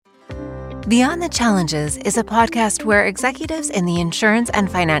Beyond the Challenges is a podcast where executives in the insurance and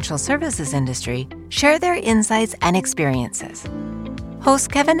financial services industry share their insights and experiences. Hosts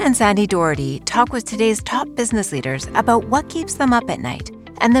Kevin and Sandy Doherty talk with today's top business leaders about what keeps them up at night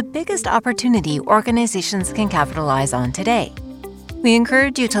and the biggest opportunity organizations can capitalize on today. We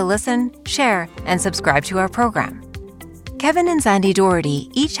encourage you to listen, share, and subscribe to our program. Kevin and Sandy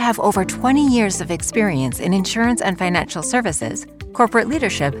Doherty each have over 20 years of experience in insurance and financial services, corporate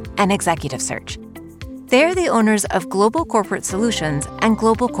leadership, and executive search. They are the owners of Global Corporate Solutions and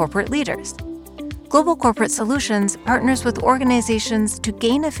Global Corporate Leaders. Global Corporate Solutions partners with organizations to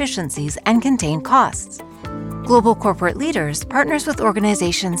gain efficiencies and contain costs. Global Corporate Leaders partners with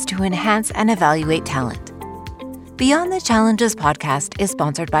organizations to enhance and evaluate talent. Beyond the Challenges podcast is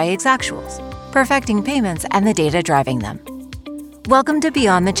sponsored by Exactuals, perfecting payments and the data driving them. Welcome to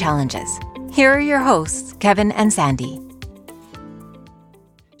Beyond the Challenges. Here are your hosts, Kevin and Sandy.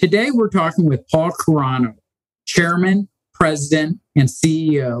 Today, we're talking with Paul Carano, Chairman, President, and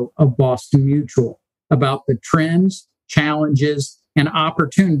CEO of Boston Mutual, about the trends, challenges, and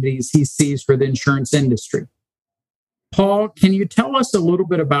opportunities he sees for the insurance industry. Paul, can you tell us a little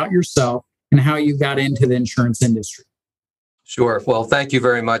bit about yourself and how you got into the insurance industry? Sure. Well, thank you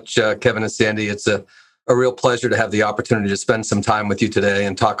very much, Kevin and Sandy. It's a real pleasure to have the opportunity to spend some time with you today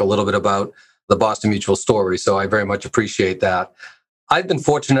and talk a little bit about the Boston Mutual story. So I very much appreciate that. I've been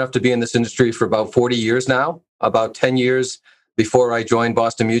fortunate enough to be in this industry for about 40 years now. About 10 years before I joined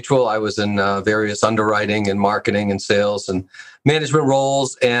Boston Mutual, I was in various underwriting and marketing and sales and management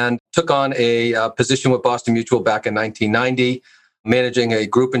roles, and took on a position with Boston Mutual back in 1990, managing a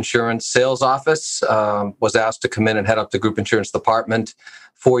group insurance sales office. Was asked to come in and head up the group insurance department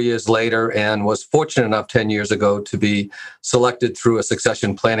 4 years later, and was fortunate enough 10 years ago to be selected through a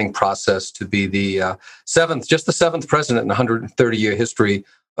succession planning process to be the seventh president in the 130-year history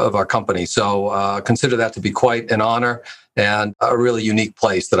of our company. So consider that to be quite an honor and a really unique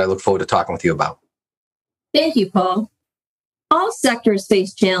place that I look forward to talking with you about. Thank you, Paul. All sectors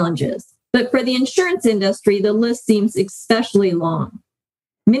face challenges, but for the insurance industry, the list seems especially long.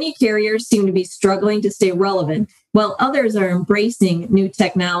 Many carriers seem to be struggling to stay relevant, while others are embracing new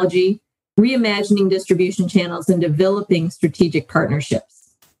technology, reimagining distribution channels, and developing strategic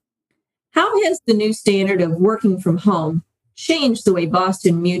partnerships. How has the new standard of working from home changed the way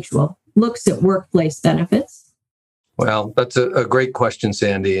Boston Mutual looks at workplace benefits? Well, that's a great question,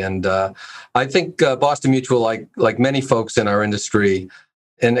 Sandy. And I think Boston Mutual, like many folks in our industry,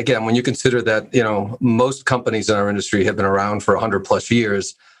 and again, when you consider that, most companies in our industry have been around for 100 plus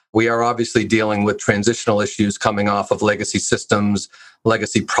years, we are obviously dealing with transitional issues coming off of legacy systems,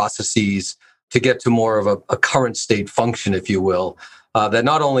 legacy processes, to get to more of a current state function, if you will, that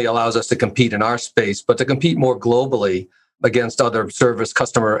not only allows us to compete in our space, but to compete more globally against other service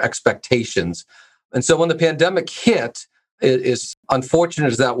customer expectations. And so when the pandemic hit, as unfortunate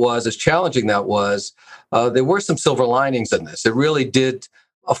as that was, as challenging that was, there were some silver linings in this. It really did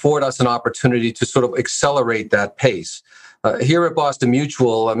afford us an opportunity to sort of accelerate that pace. Here at Boston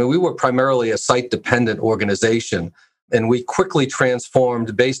Mutual, we were primarily a site-dependent organization, and we quickly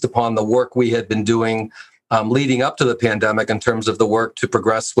transformed based upon the work we had been doing leading up to the pandemic in terms of the work to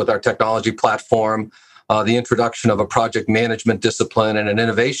progress with our technology platform, the introduction of a project management discipline and an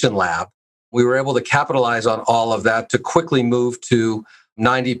innovation lab. We were able to capitalize on all of that to quickly move to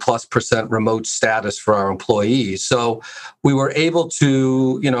 90+% remote status for our employees. So we were able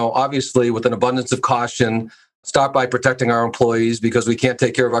to, obviously with an abundance of caution, start by protecting our employees, because we can't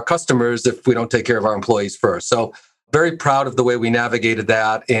take care of our customers if we don't take care of our employees first. So very proud of the way we navigated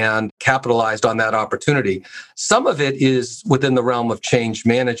that and capitalized on that opportunity. Some of it is within the realm of change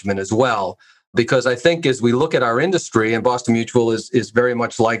management as well, because I think as we look at our industry, and Boston Mutual is very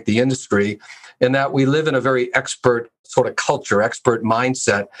much like the industry, in that we live in a very expert sort of culture, expert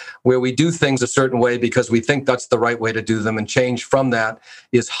mindset, where we do things a certain way because we think that's the right way to do them, and change from that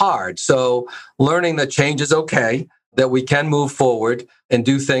is hard. So learning that change is okay, that we can move forward and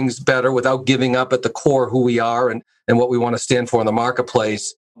do things better without giving up at the core who we are and what we want to stand for in the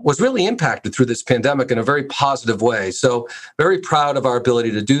marketplace was really impacted through this pandemic in a very positive way. So very proud of our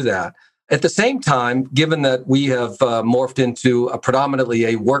ability to do that. At the same time, given that we have morphed into predominantly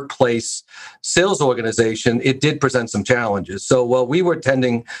a workplace sales organization, it did present some challenges. So while we were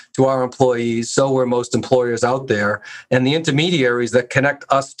tending to our employees, so were most employers out there, and the intermediaries that connect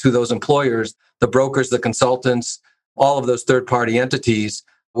us to those employers, the brokers, the consultants, all of those third-party entities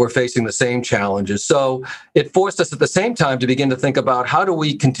were facing the same challenges. So it forced us at the same time to begin to think about how do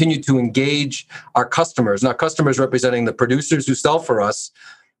we continue to engage our customers, and our customers representing the producers who sell for us,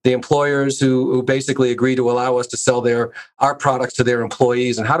 the employers who basically agree to allow us to sell our products to their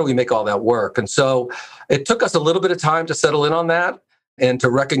employees, and how do we make all that work? And so it took us a little bit of time to settle in on that and to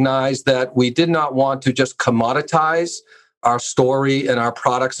recognize that we did not want to just commoditize our story and our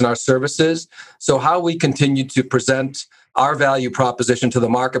products and our services. So how we continue to present our value proposition to the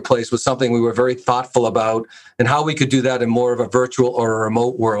marketplace was something we were very thoughtful about, and how we could do that in more of a virtual or a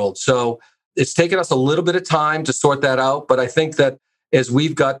remote world. So it's taken us a little bit of time to sort that out, but I think that as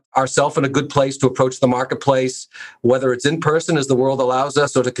we've got ourselves in a good place to approach the marketplace, whether it's in person as the world allows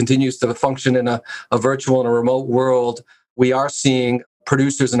us or to continues to function in a virtual and a remote world, we are seeing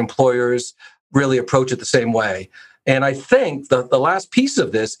producers and employers really approach it the same way. And I think the last piece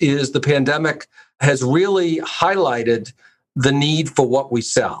of this is the pandemic has really highlighted the need for what we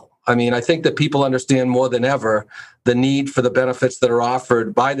sell. I mean, I think that people understand more than ever the need for the benefits that are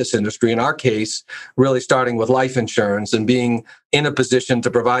offered by this industry. In our case, really starting with life insurance and being in a position to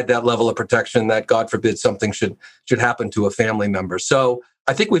provide that level of protection that, God forbid, something should happen to a family member. So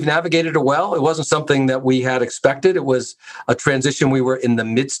I think we've navigated it well. It wasn't something that we had expected. It was a transition we were in the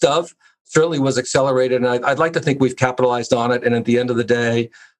midst of. Certainly was accelerated, and I'd like to think we've capitalized on it. And at the end of the day,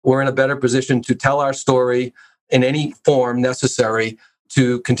 we're in a better position to tell our story in any form necessary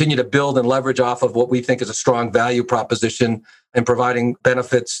to continue to build and leverage off of what we think is a strong value proposition and providing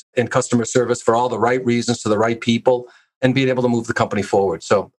benefits and customer service for all the right reasons to the right people and being able to move the company forward.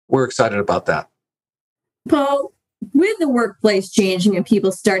 So we're excited about that. Paul, with the workplace changing and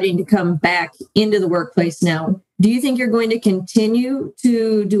people starting to come back into the workplace now, do you think you're going to continue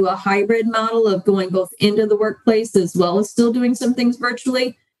to do a hybrid model of going both into the workplace as well as still doing some things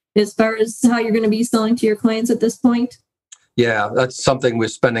virtually as far as how you're going to be selling to your clients at this point? Yeah, that's something we're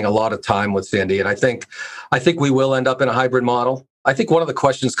spending a lot of time with, Sandy. And I think we will end up in a hybrid model. I think one of the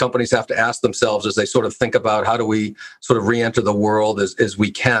questions companies have to ask themselves as they sort of think about how do we sort of re-enter the world as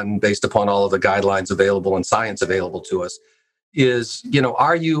we can based upon all of the guidelines available and science available to us is,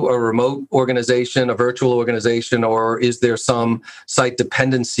 are you a remote organization, a virtual organization, or is there some site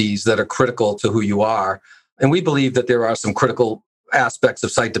dependencies that are critical to who you are? And we believe that there are some critical aspects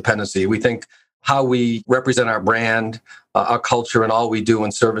of site dependency. We think how we represent our brand, our culture, and all we do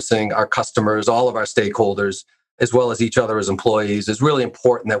in servicing our customers, all of our stakeholders, as well as each other as employees, is really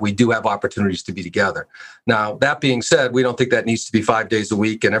important that we do have opportunities to be together. Now, that being said, we don't think that needs to be 5 days a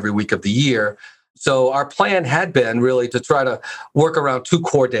week and every week of the year. So our plan had been really to try to work around 2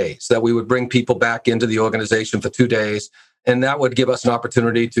 core days, that we would bring people back into the organization for 2 days. And that would give us an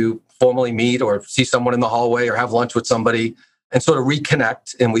opportunity to formally meet or see someone in the hallway or have lunch with somebody and sort of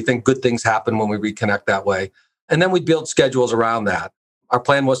reconnect. And we think good things happen when we reconnect that way. And then we build schedules around that. Our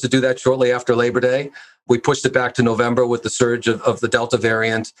plan was to do that shortly after Labor Day. We pushed it back to November with the surge of the Delta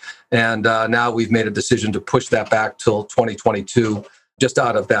variant. And now we've made a decision to push that back till 2022, just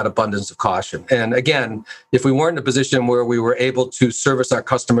out of that abundance of caution. And again, if we weren't in a position where we were able to service our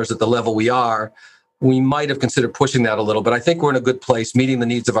customers at the level we are, we might have considered pushing that a little. But I think we're in a good place, meeting the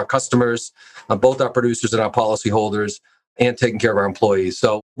needs of our customers, both our producers and our policyholders, and taking care of our employees.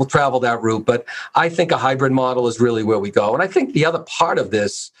 So we'll travel that route. But I think a hybrid model is really where we go. And I think the other part of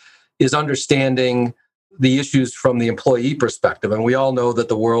this is understanding the issues from the employee perspective. And we all know that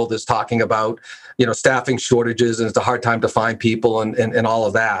the world is talking about, staffing shortages, and it's a hard time to find people and all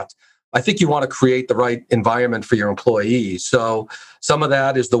of that. I think you want to create the right environment for your employees. So some of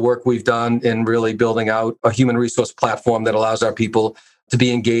that is the work we've done in really building out a human resource platform that allows our people to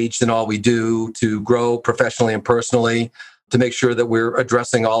be engaged in all we do, to grow professionally and personally, to make sure that we're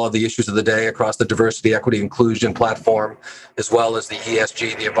addressing all of the issues of the day across the diversity, equity, inclusion platform, as well as the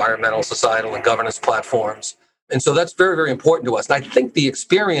ESG, the environmental, societal, and governance platforms. And so that's very, very important to us. And I think the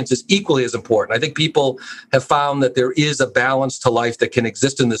experience is equally as important. I think people have found that there is a balance to life that can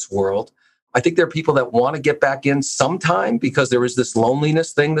exist in this world. I think there are people that want to get back in sometime because there is this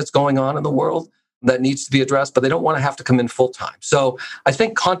loneliness thing that's going on in the world that needs to be addressed, but they don't want to have to come in full time. So I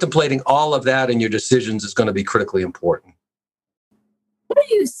think contemplating all of that in your decisions is going to be critically important. What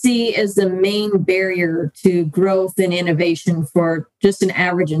do you see as the main barrier to growth and innovation for just an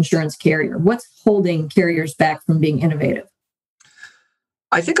average insurance carrier? What's holding carriers back from being innovative?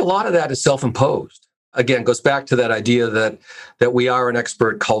 I think a lot of that is self-imposed. Again, goes back to that idea that we are an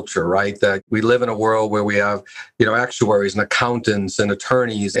expert culture, right? That we live in a world where we have, actuaries and accountants and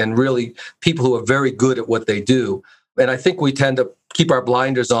attorneys and really people who are very good at what they do. And I think we tend to keep our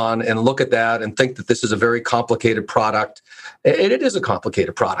blinders on and look at that and think that this is a very complicated product. And it is a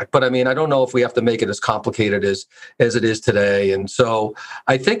complicated product, but I don't know if we have to make it as complicated as it is today. And so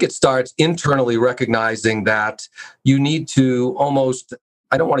I think it starts internally recognizing that you need to almost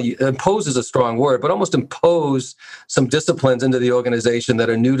I don't want to impose is a strong word, but almost impose some disciplines into the organization that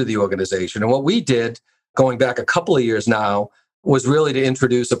are new to the organization. And what we did going back a couple of years now was really to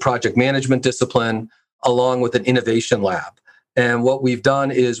introduce a project management discipline along with an innovation lab. And what we've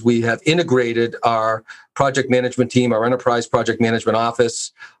done is we have integrated our project management team, our enterprise project management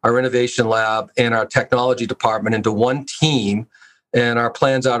office, our innovation lab, and our technology department into one team. And our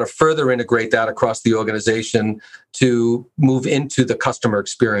plans are to further integrate that across the organization to move into the customer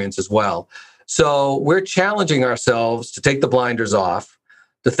experience as well. So we're challenging ourselves to take the blinders off,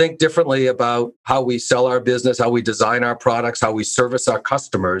 to think differently about how we sell our business, how we design our products, how we service our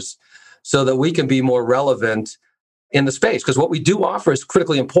customers, so that we can be more relevant in the space. Because what we do offer is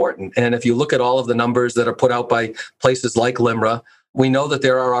critically important. And if you look at all of the numbers that are put out by places like LIMRA, we know that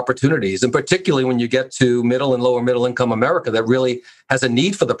there are opportunities, and particularly when you get to middle and lower middle income America that really has a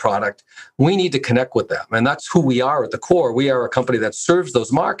need for the product, we need to connect with them. And that's who we are at the core. We are a company that serves those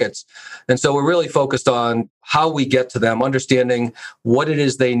markets. And so we're really focused on how we get to them, understanding what it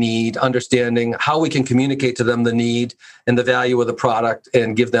is they need, understanding how we can communicate to them the need and the value of the product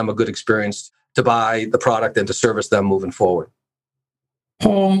and give them a good experience to buy the product and to service them moving forward.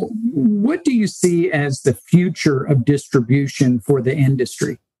 Paul, what do you see as the future of distribution for the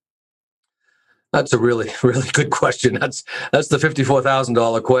industry? That's a really, really good question. That's the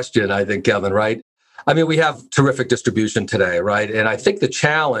 $54,000 question, I think, Kevin, right? I mean, we have terrific distribution today, right? And I think the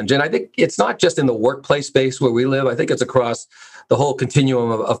challenge, and I think it's not just in the workplace space where we live, I think it's across the whole continuum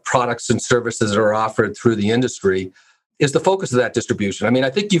of products and services that are offered through the industry, is the focus of that distribution. I mean,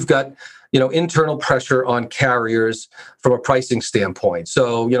 I think you've got, internal pressure on carriers from a pricing standpoint.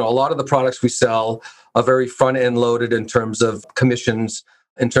 So, a lot of the products we sell are very front end loaded in terms of commissions,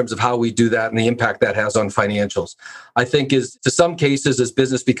 in terms of how we do that and the impact that has on financials. I think is to some cases, as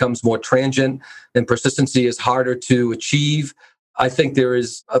business becomes more transient and persistency is harder to achieve, I think there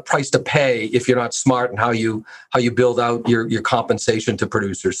is a price to pay if you're not smart in how you build out your compensation to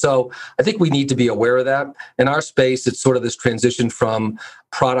producers. So I think we need to be aware of that. In our space, it's sort of this transition from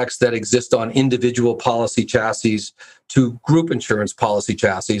products that exist on individual policy chassis to group insurance policy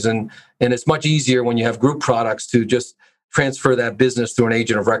chassis. And it's much easier when you have group products to just transfer that business through an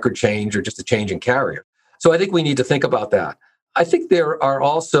agent of record change or just a change in carrier. So I think we need to think about that. I think there are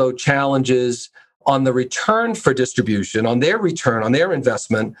also challenges on the return for distribution, on their return, on their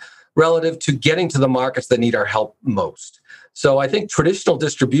investment, relative to getting to the markets that need our help most. So I think traditional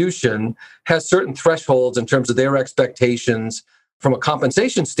distribution has certain thresholds in terms of their expectations from a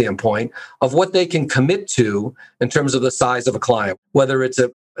compensation standpoint of what they can commit to in terms of the size of a client, whether it's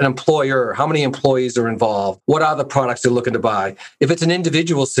an employer, how many employees are involved, what are the products they're looking to buy. If it's an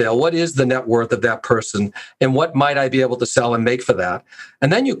individual sale, what is the net worth of that person and what might I be able to sell and make for that?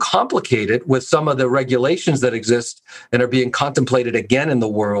 And then you complicate it with some of the regulations that exist and are being contemplated again in the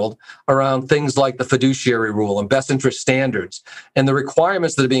world around things like the fiduciary rule and best interest standards and the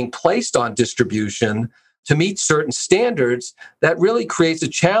requirements that are being placed on distribution to meet certain standards that really creates a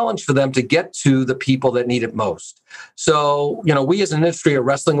challenge for them to get to the people that need it most. So, we as an industry are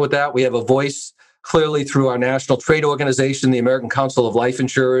wrestling with that. We have a voice clearly through our national trade organization, the American Council of Life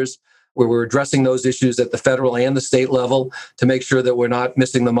Insurers, where we're addressing those issues at the federal and the state level to make sure that we're not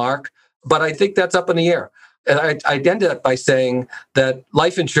missing the mark. But I think that's up in the air. And I'd end it by saying that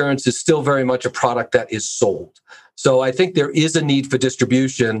life insurance is still very much a product that is sold. So I think there is a need for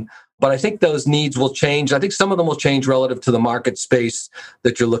distribution, but I think those needs will change. I think some of them will change relative to the market space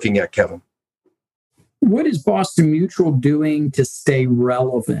that you're looking at, Kevin. What is Boston Mutual doing to stay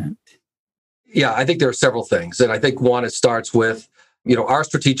relevant? Yeah, I think there are several things. And I think one, it starts with, our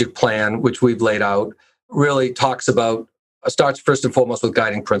strategic plan, which we've laid out, really starts first and foremost with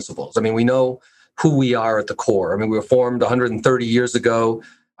guiding principles. I mean, we know who we are at the core. I mean, we were formed 130 years ago.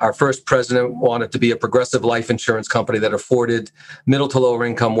 Our first president wanted to be a progressive life insurance company that afforded middle to lower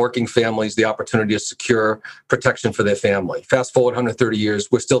income working families the opportunity to secure protection for their family. Fast forward 130 years,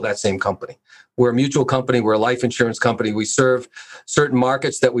 we're still that same company. We're a mutual company. We're a life insurance company. We serve certain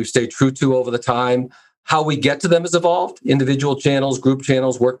markets that we've stayed true to over the time. How we get to them has evolved, individual channels, group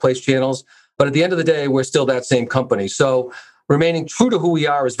channels, workplace channels. But at the end of the day, we're still that same company. So remaining true to who we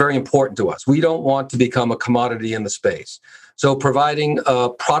are is very important to us. We don't want to become a commodity in the space. So providing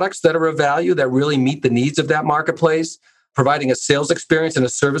products that are of value, that really meet the needs of that marketplace, providing a sales experience and a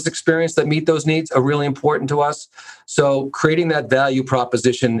service experience that meet those needs are really important to us. So creating that value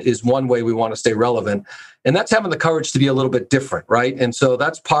proposition is one way we want to stay relevant. And that's having the courage to be a little bit different, right? And so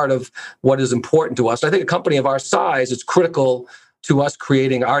that's part of what is important to us. I think a company of our size, it's critical to us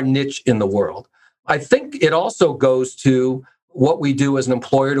creating our niche in the world. I think it also goes to what we do as an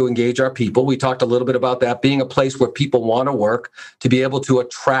employer to engage our people. We talked a little bit about that being a place where people want to work, to be able to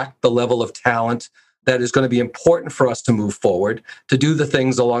attract the level of talent that is going to be important for us to move forward, to do the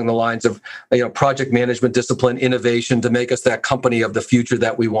things along the lines of project management, discipline, innovation, to make us that company of the future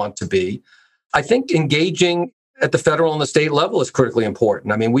that we want to be. I think engaging at the federal and the state level is critically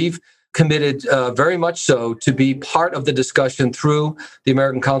important. I mean, we've committed very much so to be part of the discussion through the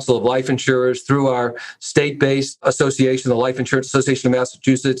American Council of Life Insurers, through our state-based association, the Life Insurance Association of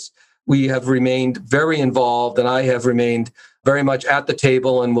Massachusetts. We have remained very involved, and I have remained very much at the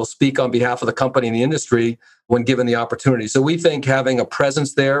table and will speak on behalf of the company and the industry when given the opportunity. So we think having a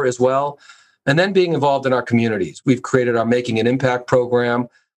presence there as well, and then being involved in our communities. We've created our Making an Impact program.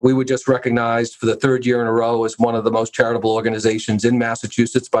 We were just recognized for the third year in a row as one of the most charitable organizations in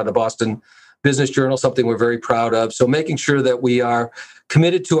Massachusetts by the Boston Business Journal, something we're very proud of. So making sure that we are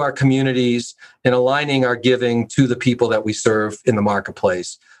committed to our communities and aligning our giving to the people that we serve in the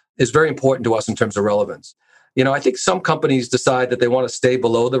marketplace is very important to us in terms of relevance. I think some companies decide that they want to stay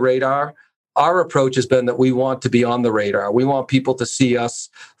below the radar. Our approach has been that we want to be on the radar. We want people to see us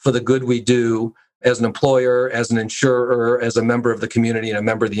for the good we do as an employer, as an insurer, as a member of the community and a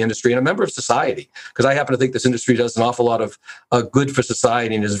member of the industry and a member of society. Because I happen to think this industry does an awful lot of good for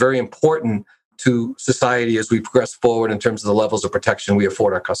society and is very important to society as we progress forward in terms of the levels of protection we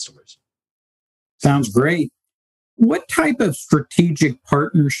afford our customers. Sounds great. What type of strategic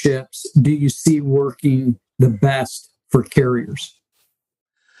partnerships do you see working the best for carriers?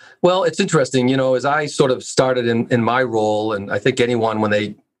 Well, it's interesting. As I sort of started in my role, and I think anyone when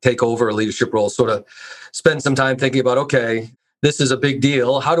they take over a leadership role sort of spend some time thinking about, okay, this is a big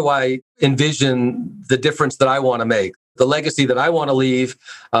deal. How do I envision the difference that I want to make, the legacy that I want to leave?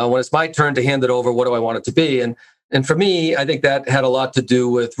 When it's my turn to hand it over, what do I want it to be? And for me, I think that had a lot to do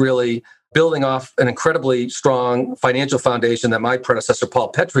with really building off an incredibly strong financial foundation that my predecessor, Paul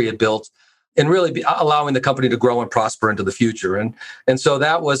Petrie, had built, and really allowing the company to grow and prosper into the future. And so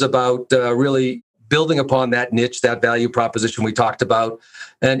that was about really building upon that niche, that value proposition we talked about,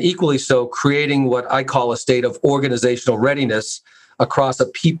 and equally so creating what I call a state of organizational readiness across a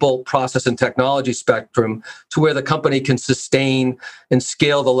people, process, and technology spectrum to where the company can sustain and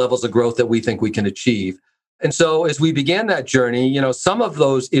scale the levels of growth that we think we can achieve. And so as we began that journey, some of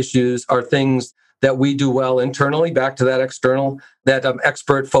those issues are things that we do well internally, back to that external, that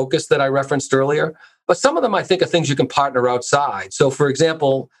expert focus that I referenced earlier. But some of them, I think, are things you can partner outside. So, for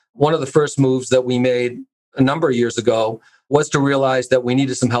example, one of the first moves that we made a number of years ago was to realize that we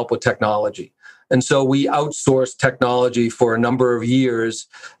needed some help with technology. And so we outsourced technology for a number of years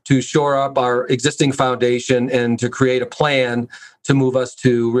to shore up our existing foundation and to create a plan to move us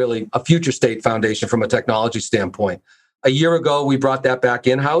to really a future state foundation from a technology standpoint. A year ago, we brought that back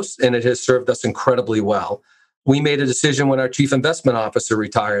in-house, and it has served us incredibly well. We made a decision when our chief investment officer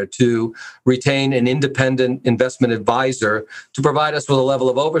retired to retain an independent investment advisor to provide us with a level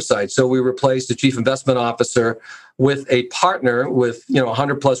of oversight. So we replaced the chief investment officer with a partner with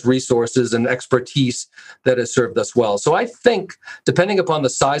 100 plus resources and expertise that has served us well. So I think, depending upon the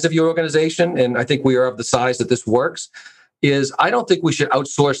size of your organization, and I think we are of the size that this works, is I don't think we should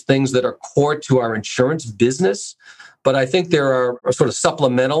outsource things that are core to our insurance business. But I think there are sort of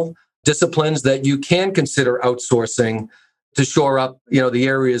supplemental disciplines that you can consider outsourcing to shore up, the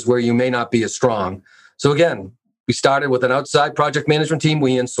areas where you may not be as strong. So again, we started with an outside project management team.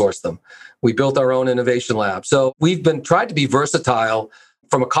 We insourced them. We built our own innovation lab. So we've been tried to be versatile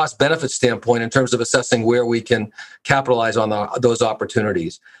from a cost benefit standpoint in terms of assessing where we can capitalize on those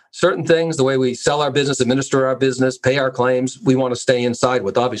opportunities. Certain things, the way we sell our business, administer our business, pay our claims, we want to stay inside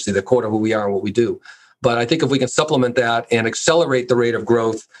with, obviously, the core of who we are and what we do. But I think if we can supplement that and accelerate the rate of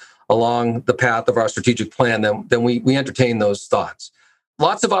growth along the path of our strategic plan, then we entertain those thoughts.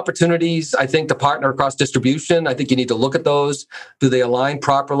 Lots of opportunities, I think, to partner across distribution. I think you need to look at those. Do they align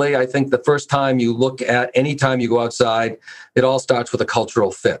properly? I think the first time you look at, any time you go outside, it all starts with a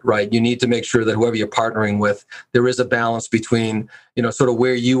cultural fit, right? You need to make sure that whoever you're partnering with, there is a balance between, sort of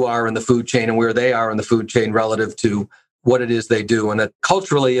where you are in the food chain and where they are in the food chain relative to what it is they do. And that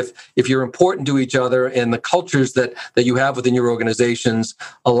culturally, if you're important to each other and the cultures that you have within your organizations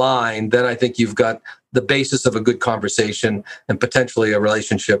align, then I think you've got the basis of a good conversation and potentially a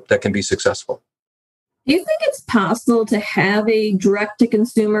relationship that can be successful. Do you think it's possible to have a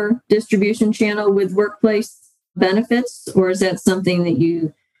direct-to-consumer distribution channel with workplace benefits, or is that something that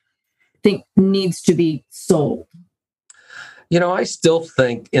you think needs to be sold? I still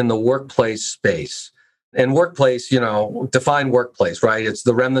think in the workplace space, and workplace, define workplace, right? It's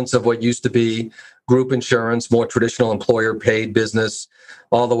the remnants of what used to be group insurance, more traditional employer paid business,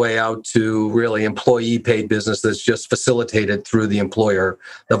 all the way out to really employee paid business that's just facilitated through the employer,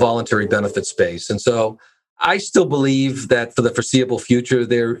 the voluntary benefit space. And so I still believe that for the foreseeable future,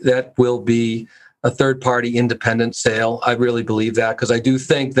 that will be a third-party independent sale. I really believe that because I do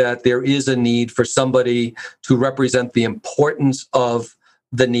think that there is a need for somebody to represent the importance of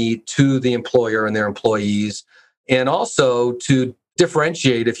the need to the employer and their employees, and also to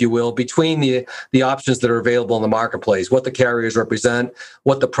differentiate, if you will, between the options that are available in the marketplace, what the carriers represent,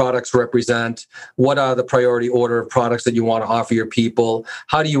 what the products represent, what are the priority order of products that you want to offer your people,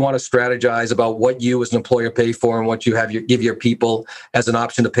 how do you want to strategize about what you as an employer pay for and what you give your people as an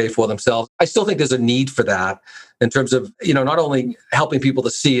option to pay for themselves. I still think there's a need for that in terms of, not only helping people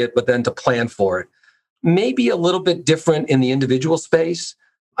to see it, but then to plan for it. Maybe a little bit different in the individual space.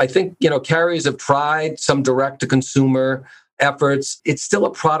 I think, carriers have tried some direct-to-consumer efforts. It's still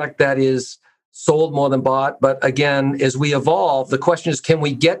a product that is sold more than bought. But again, as we evolve, the question is, can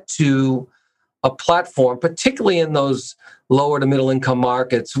we get to a platform, particularly in those lower to middle income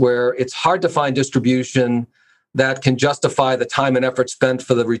markets where it's hard to find distribution that can justify the time and effort spent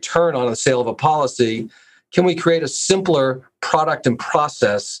for the return on the sale of a policy? Can we create a simpler product and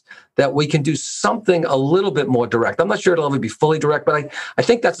process that we can do something a little bit more direct? I'm not sure it'll ever be fully direct, but I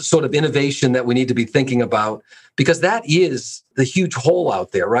think that's the sort of innovation that we need to be thinking about, because that is the huge hole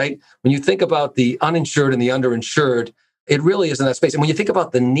out there, right? When you think about the uninsured and the underinsured, it really is in that space. And when you think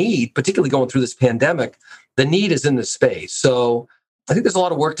about the need, particularly going through this pandemic, the need is in this space. So I think there's a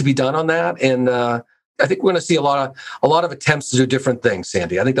lot of work to be done on that. And I think we're going to see a lot of attempts to do different things,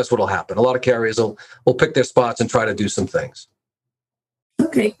 Sandy. I think that's what will happen. A lot of carriers will pick their spots and try to do some things.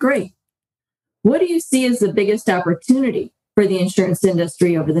 Okay, great. What do you see as the biggest opportunity for the insurance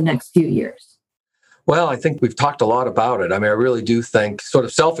industry over the next few years? Well, I think we've talked a lot about it. I mean, I really do think, sort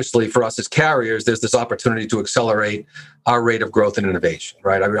of selfishly for us as carriers, there's this opportunity to accelerate our rate of growth and innovation,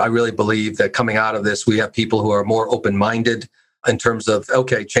 right? I really believe that coming out of this, we have people who are more open-minded in terms of,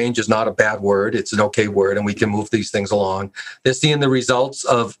 okay, change is not a bad word. It's an okay word, and we can move these things along. They're seeing the results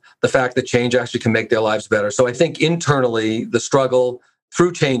of the fact that change actually can make their lives better. So I think internally, the struggle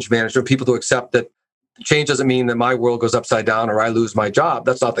through change management, people to accept that change doesn't mean that my world goes upside down or I lose my job.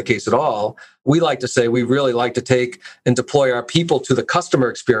 That's not the case at all. We like to say we really like to take and deploy our people to the customer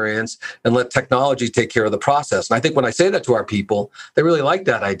experience and let technology take care of the process. And I think when I say that to our people, they really like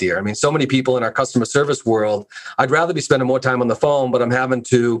that idea. I mean, so many people in our customer service world, I'd rather be spending more time on the phone, but I'm having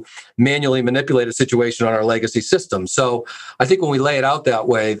to manually manipulate a situation on our legacy system. So I think when we lay it out that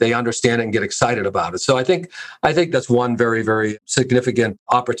way, they understand it and get excited about it. So I think that's one very, very significant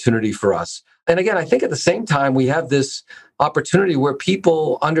opportunity for us. And again, I think at the same time, we have this opportunity where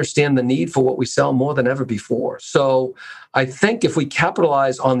people understand the need for what we sell more than ever before. So I think if we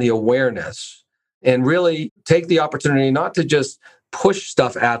capitalize on the awareness and really take the opportunity not to just push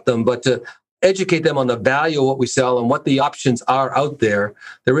stuff at them, but to educate them on the value of what we sell and what the options are out there,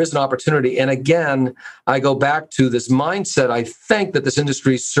 there is an opportunity. And again, I go back to this mindset. I think that this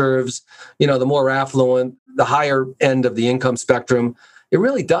industry serves, the more affluent, the higher end of the income spectrum. It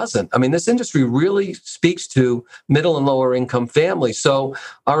really doesn't. I mean, this industry really speaks to middle and lower income families. So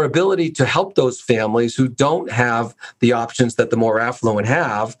our ability to help those families who don't have the options that the more affluent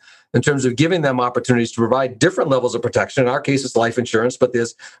have, in terms of giving them opportunities to provide different levels of protection. In our case, it's life insurance, but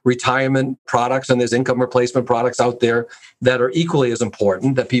there's retirement products and there's income replacement products out there that are equally as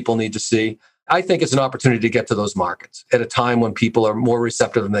important that people need to see. I think it's an opportunity to get to those markets at a time when people are more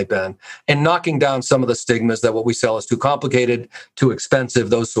receptive than they've been, and knocking down some of the stigmas that what we sell is too complicated, too expensive,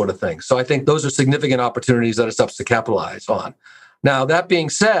 those sort of things. So I think those are significant opportunities that it's up to capitalize on. Now, that being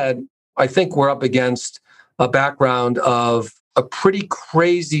said, I think we're up against a background of a pretty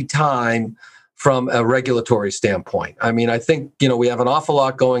crazy time from a regulatory standpoint. I mean, I think, we have an awful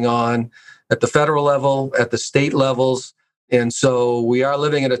lot going on at the federal level, at the state levels. And so we are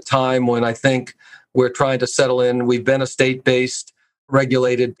living at a time when I think we're trying to settle in. We've been a state-based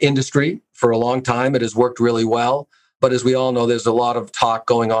regulated industry for a long time. It has worked really well. But as we all know, there's a lot of talk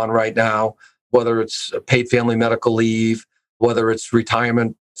going on right now, whether it's paid family medical leave, whether it's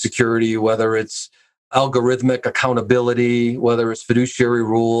retirement security, whether it's algorithmic accountability, whether it's fiduciary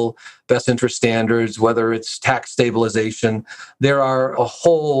rule, best interest standards, whether it's tax stabilization. There are a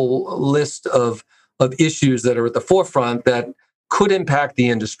whole list of issues that are at the forefront that could impact the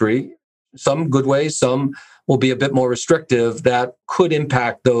industry, some good ways, some will be a bit more restrictive, that could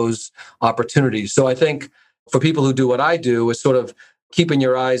impact those opportunities. So I think for people who do what I do is sort of keeping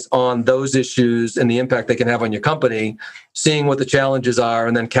your eyes on those issues and the impact they can have on your company, seeing what the challenges are,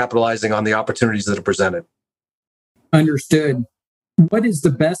 and then capitalizing on the opportunities that are presented. Understood. What is the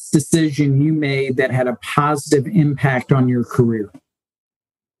best decision you made that had a positive impact on your career?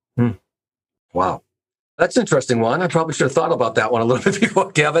 Wow. That's an interesting one. I probably should have thought about that one a little bit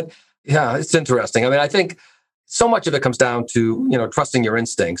before, Kevin. Yeah, it's interesting. I mean, I think so much of it comes down to, trusting your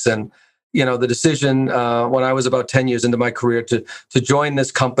instincts. And, the decision when I was about 10 years into my career to join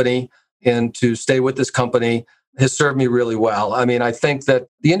this company and to stay with this company has served me really well. I mean, I think that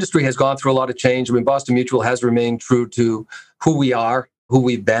the industry has gone through a lot of change. I mean, Boston Mutual has remained true to who we are, who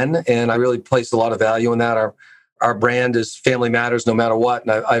we've been, and I really place a lot of value in that. Our brand is family matters no matter what.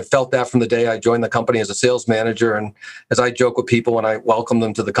 And I felt that from the day I joined the company as a sales manager. And as I joke with people when I welcome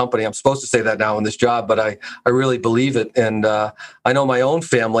them to the company, I'm supposed to say that now in this job, but I really believe it. And I know my own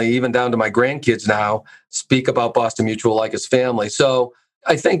family, even down to my grandkids now, speak about Boston Mutual like it's family. So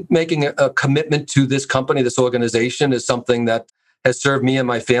I think making a commitment to this company, this organization, is something that has served me and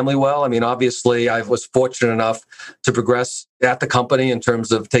my family well. I mean, obviously, I was fortunate enough to progress at the company in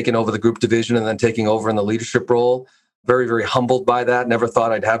terms of taking over the group division and then taking over in the leadership role. Very, very humbled by that. Never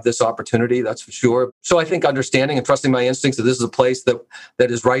thought I'd have this opportunity, that's for sure. So I think understanding and trusting my instincts that this is a place that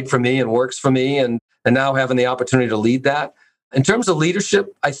is right for me and works for me, and now having the opportunity to lead that. In terms of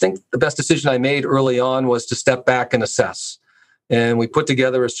leadership, I think the best decision I made early on was to step back and assess. And we put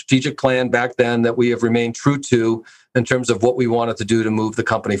together a strategic plan back then that we have remained true to in terms of what we wanted to do to move the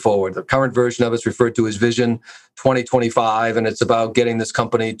company forward. The current version of it is referred to as Vision 2025, and it's about getting this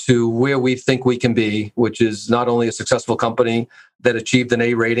company to where we think we can be, which is not only a successful company that achieved an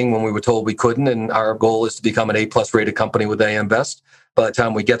A rating when we were told we couldn't, and our goal is to become an A+ rated company with AM Best. By the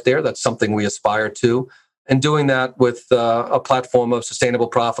time we get there, that's something we aspire to. And doing that with a platform of sustainable,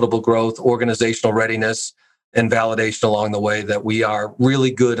 profitable growth, organizational readiness, and validation along the way that we are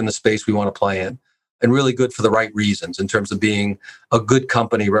really good in the space we want to play in, and really good for the right reasons in terms of being a good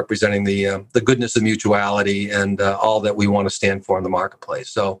company representing the goodness of mutuality and all that we want to stand for in the marketplace.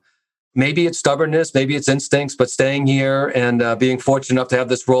 So maybe it's stubbornness, maybe it's instincts, but staying here and being fortunate enough to have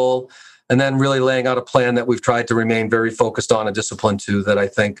this role, and then really laying out a plan that we've tried to remain very focused on and disciplined to, that I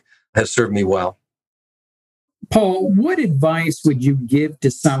think has served me well. Paul, what advice would you give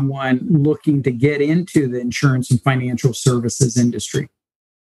to someone looking to get into the insurance and financial services industry?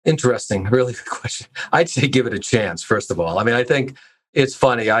 Interesting. Really good question. I'd say give it a chance, first of all. I mean, I think it's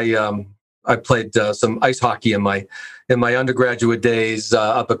funny. I played some ice hockey in my undergraduate days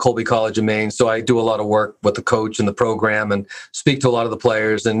up at Colby College in Maine. So I do a lot of work with the coach and the program and speak to a lot of the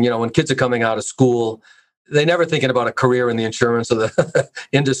players. And, when kids are coming out of school, they're never thinking about a career in the insurance or the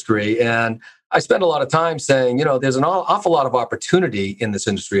industry. And I spend a lot of time saying, there's an awful lot of opportunity in this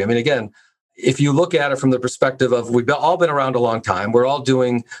industry. I mean, again, if you look at it from the perspective of we've all been around a long time, we're all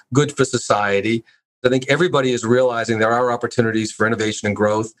doing good for society. I think everybody is realizing there are opportunities for innovation and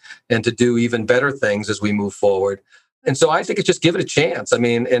growth and to do even better things as we move forward. And so I think it's just give it a chance. I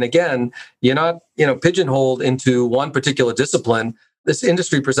mean, and again, you're not, pigeonholed into one particular discipline. This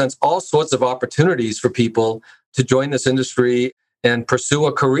industry presents all sorts of opportunities for people to join this industry and pursue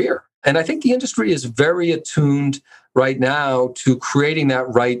a career. And I think the industry is very attuned right now to creating that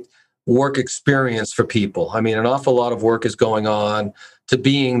right work experience for people. I mean, an awful lot of work is going on to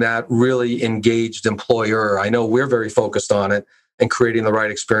being that really engaged employer. I know we're very focused on it and creating the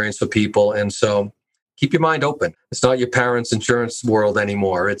right experience for people. And so keep your mind open. It's not your parents' insurance world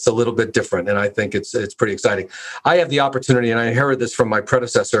anymore. It's a little bit different. And I think it's pretty exciting. I have the opportunity, and I inherited this from my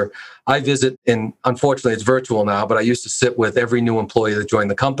predecessor. I visit, and unfortunately it's virtual now, but I used to sit with every new employee that joined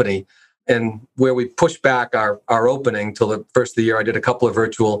the company. And where we pushed back our opening till the first of the year, I did a couple of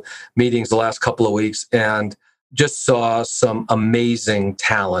virtual meetings the last couple of weeks and just saw some amazing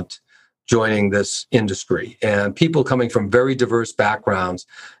talent joining this industry and people coming from very diverse backgrounds.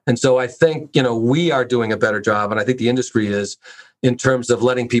 And so I think, we are doing a better job, and I think the industry is, in terms of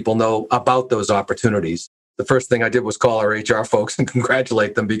letting people know about those opportunities. The first thing I did was call our HR folks and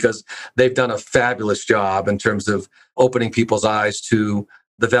congratulate them because they've done a fabulous job in terms of opening people's eyes to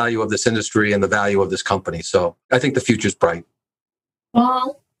the value of this industry and the value of this company. So I think the future's bright.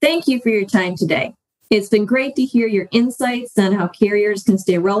 Paul, thank you for your time today. It's been great to hear your insights on how carriers can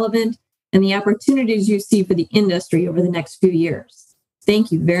stay relevant and the opportunities you see for the industry over the next few years.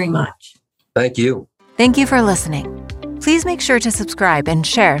 Thank you very much. Thank you. Thank you for listening. Please make sure to subscribe and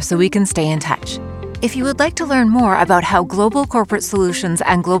share so we can stay in touch. If you would like to learn more about how global corporate solutions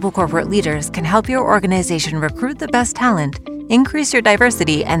and global corporate leaders can help your organization recruit the best talent, increase your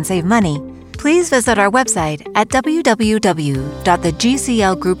diversity, and save money, please visit our website at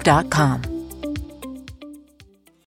www.thegclgroup.com.